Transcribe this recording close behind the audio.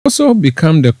also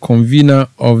become the convener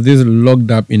of this locked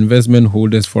up investment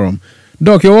holders forum.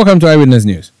 Doc, you're welcome to Eyewitness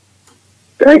News.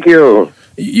 Thank you.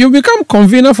 You become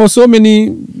convener for so many,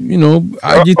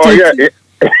 agitate.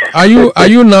 Are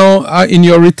you now in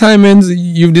your retirement?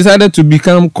 You've decided to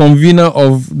become convener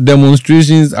of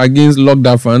demonstrations against locked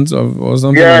up funds or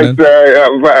something like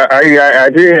that? I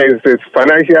think it's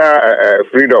financial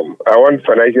freedom. I want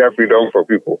financial freedom for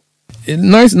people.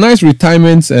 Nice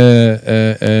retirement.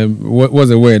 What was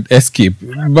the word? Escape.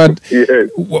 But yes.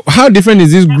 How different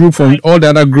is this group from all the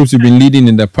other groups you've been leading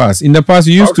in the past? In the past,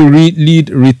 you used to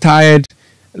lead retired,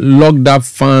 locked up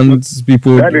funds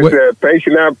people. That is a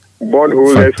pensioner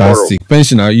bondholders. Fantastic. Forum.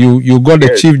 Pensioner. You got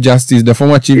the Chief Justice, the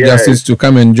former Chief Justice, to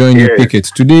come and join your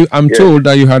picket. Today, I'm told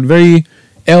that you had very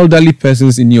elderly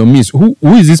persons in your midst. Who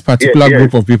is this particular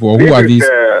group of people? Or who are these?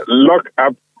 Locked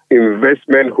up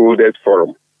investment holders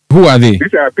forum. Who are they?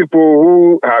 These are people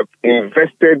who have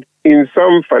invested in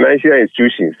some financial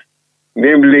institutions,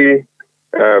 namely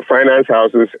finance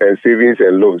houses and savings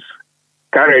and loans.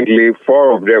 Currently,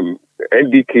 4 of them,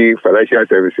 NDK Financial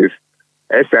Services,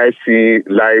 SIC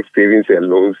Life Savings and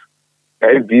Loans,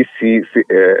 NBC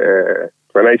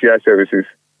Financial Services,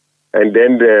 and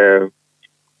then the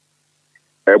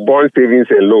Bond Savings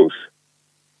and Loans.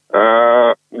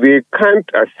 They can't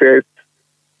access,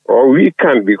 or we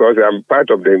can't, because I'm part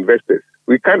of the investors,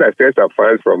 we can't access our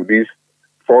funds from these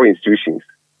 4 institutions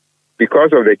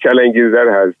because of the challenges that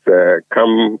has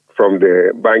come from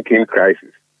the banking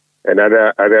crisis and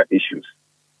other issues.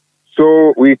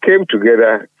 So we came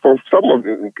together for some of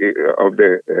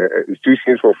the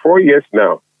institutions for 4 years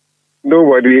now.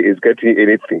 Nobody is getting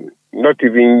anything, not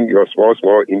even your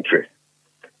small interest.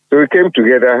 So we came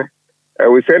together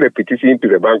and we sent a petition to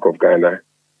the Bank of Ghana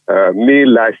May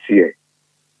last year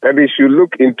that they should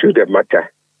look into the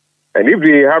matter. And if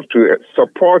they have to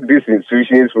support these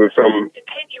institutions with some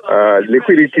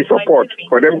liquidity support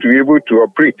for them to be able to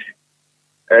operate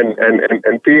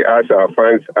and pay us our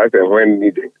funds as and when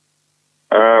needed.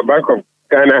 Bank of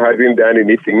Ghana hasn't done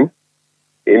anything.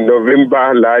 In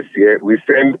November last year, we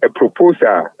sent a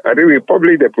proposal. I think we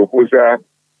published a proposal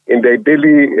in the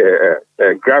daily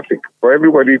graphic for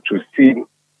everybody to see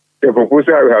the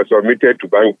proposal we have submitted to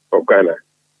Bank of Ghana,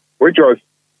 which was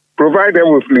provide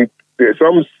them with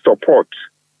some support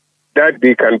that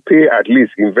they can pay at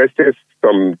least investors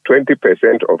some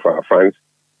 20% of our funds.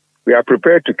 We are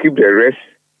prepared to keep the rest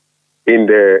in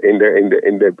the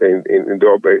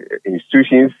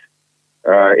institutions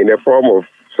in the form of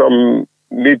some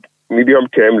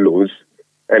medium-term loans,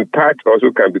 and part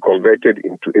also can be converted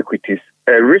into equities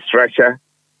and restructure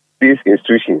these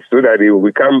institutions so that they will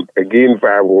become again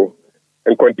viable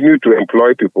and continue to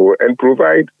employ people and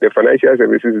provide the financial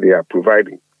services they are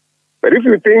providing. But if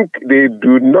you think they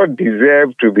do not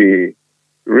deserve to be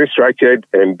restructured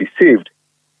and be saved,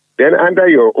 then under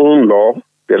your own law,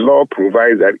 the law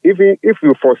provides that even if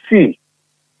you foresee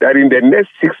that in the next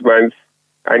 6 months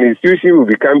an institution will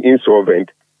become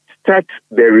insolvent, start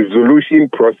the resolution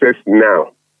process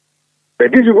now.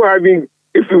 But these people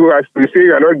if you are to say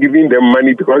you are not giving them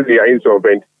money because they are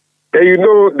insolvent, then you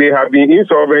know they have been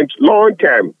insolvent long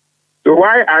time. So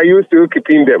why are you still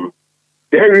keeping them?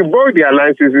 Then revoke their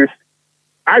licenses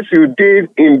as you did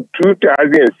in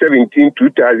 2017,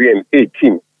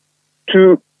 2018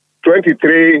 to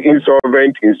 23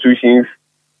 insolvent institutions,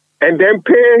 and then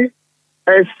pay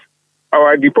us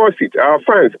our deposit, our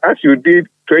funds, as you did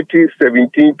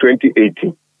 2017,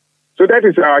 2018. So that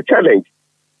is our challenge.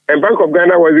 And Bank of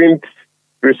Ghana wasn't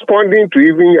responding to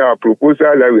even our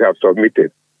proposal that we have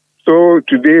submitted. So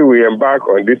today we embark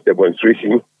on this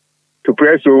demonstration to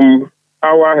press home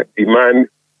our demand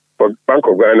for Bank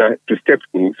of Ghana to step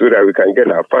in so that we can get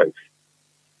our funds.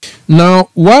 Now,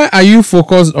 why are you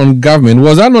focused on government?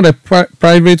 Was that not a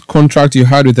private contract you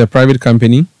had with a private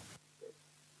company?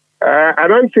 I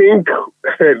don't think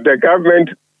the government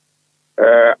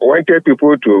wanted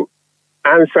people to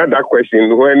answer that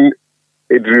question when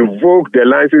it revoked the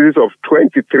licenses of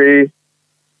 23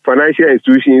 financial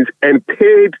institutions and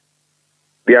paid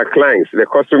their clients, the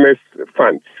customers'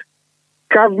 funds.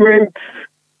 Government,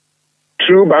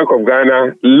 through Bank of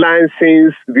Ghana,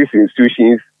 licensed these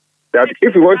institutions that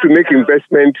if you want to make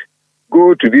investment,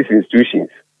 go to these institutions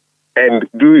and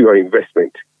do your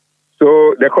investment.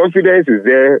 So the confidence is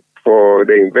there for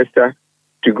the investor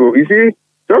to go. You see,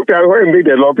 sometimes when you make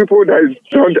the law, people that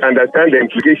don't understand the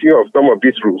implication of some of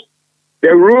these rules.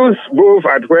 The rules, both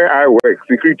at where I work,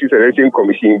 Securities and Exchange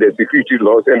Commission, the security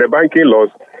laws and the banking laws,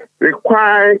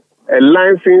 require a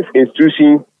licensed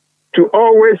institution to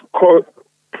always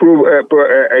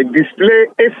display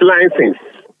its license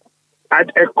at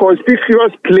a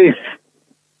conspicuous place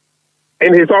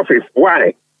in his office.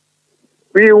 Why?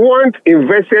 We want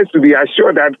investors to be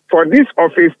assured that for this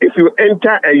office, if you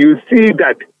enter and you see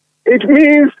that, it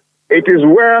means it is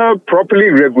well properly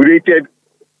regulated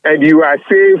and you are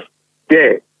safe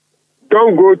there.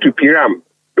 Don't go to Piram.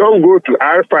 Don't go to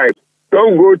R5.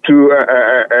 Don't go to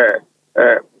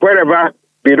wherever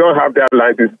they don't have that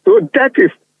license. So that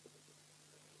is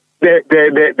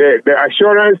the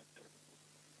assurance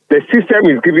the system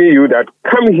is giving you, that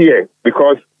come here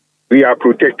because we are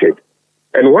protected.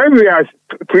 And when we are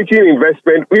preaching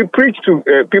investment, we preach to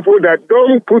people that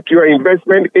don't put your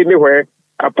investment anywhere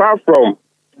apart from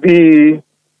the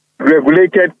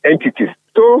regulated entities.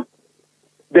 So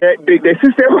the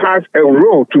system has a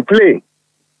role to play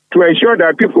to ensure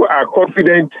that people are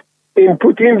confident in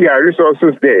putting their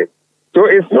resources there. So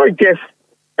it's not just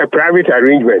a private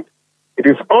arrangement. It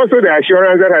is also the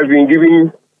assurance that has been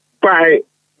given by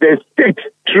the state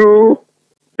through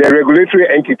the regulatory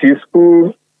entities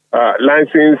who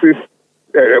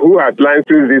who have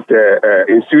licensed these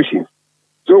institutions.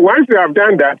 So once you have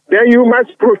done that, then you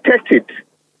must protect it.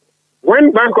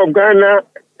 When Bank of Ghana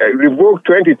revoked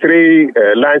 23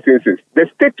 licenses, the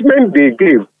statement they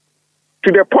gave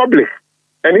to the public,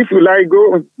 and if you like,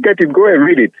 go and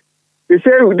read it. They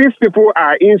say these people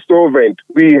are insolvent.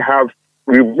 We have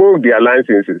revoked their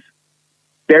licenses.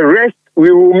 The rest,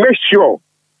 we will make sure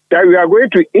that we are going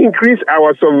to increase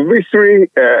our supervisory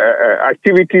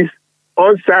activities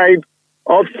on-site,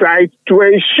 off-site, to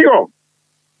ensure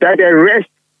that the rest,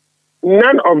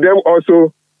 none of them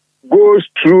also goes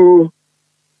through.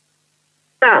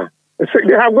 So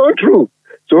they have gone through.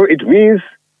 So it means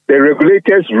the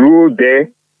regulators' rule there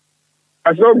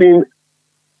has not been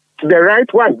the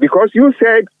right one, because you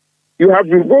said you have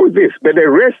revoked this, but the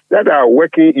rest that are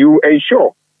working, you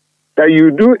ensure that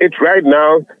you do it right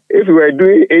now. If you were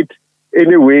doing it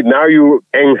anyway, now you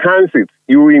enhance it.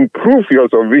 You improve your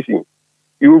supervision.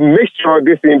 You make sure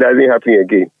this thing doesn't happen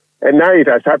again. And now it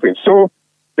has happened. So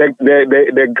the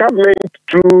government,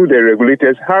 through the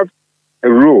regulators, have a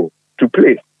role to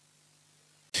play.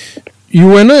 You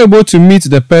were not able to meet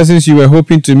the persons you were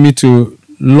hoping to meet to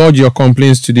lodge your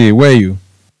complaints today, were you?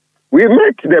 We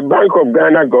met the Bank of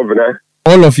Ghana governor.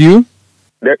 All of you?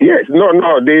 Yes,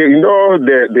 no.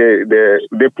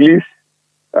 The police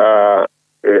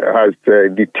has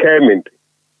determined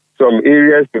some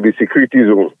areas to be security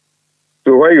zones.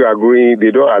 So when you are going,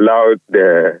 they don't allow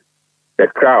the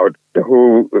crowd, the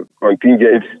whole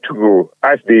contingent, to go,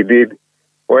 as they did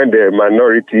when the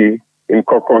minority in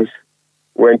caucus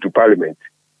went to Parliament.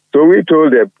 So we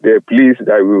told the police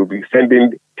that we will be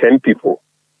sending 10 people.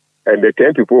 And the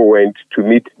 10 people went to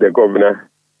meet the governor.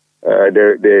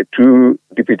 The two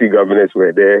deputy governors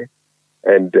were there,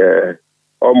 and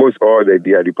almost all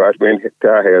their departmental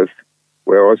heads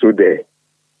were also there.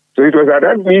 So it was at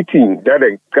that meeting that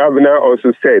the governor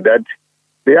also said that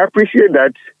they appreciate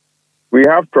that we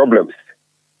have problems,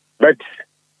 but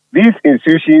these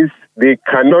institutions, they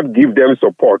cannot give them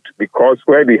support because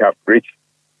where they have reached,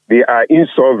 they are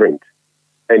insolvent,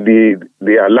 and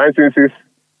their licenses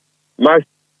must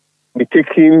be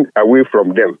taken away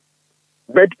from them.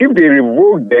 But if they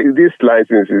revoke these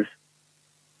licenses,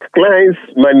 clients'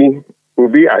 money will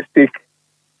be at stake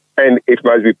and it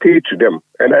must be paid to them.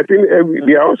 And I think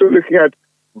they are also looking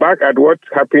back at what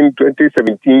happened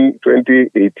 2017,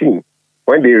 2018,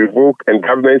 when they revoke and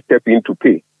government step in to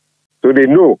pay. So they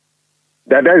know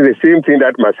that is the same thing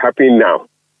that must happen now.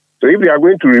 So if they are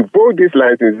going to revoke these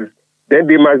licenses, then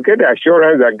they must get the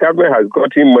assurance that government has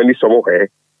gotten money somewhere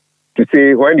to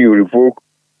say, when you revoke,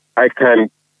 I can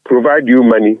provide you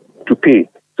money to pay.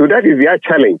 So that is their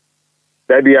challenge,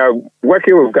 that they are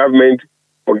working with government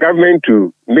for government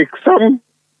to make some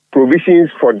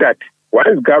provisions for that.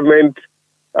 Once government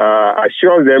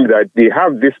assures them that they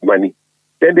have this money,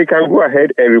 then they can go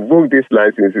ahead and revoke these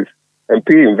licenses and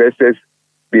pay investors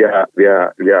their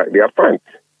funds.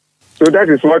 So that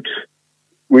is what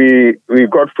we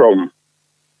got from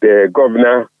the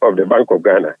governor of the Bank of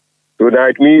Ghana. So now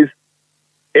it means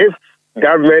if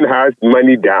government has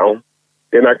money down,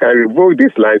 then I can revoke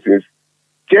this license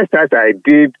just as I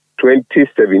did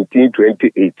 2017,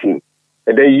 2018,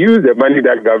 and then use the money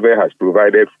that government has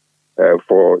provided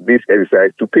for this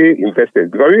exercise to pay investors.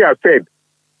 Because we have said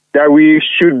that we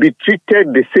should be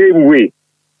treated the same way.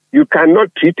 You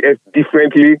cannot treat us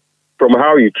differently from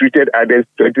how you treated others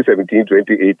 2017,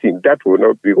 2018. That will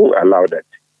not be allow that.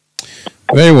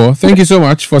 Very well. Thank you so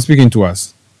much for speaking to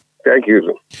us. Thank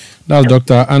you. That's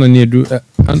Dr. Anane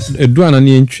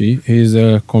Antwi. He is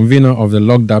a convener of the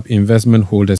Locked Up Investment Holders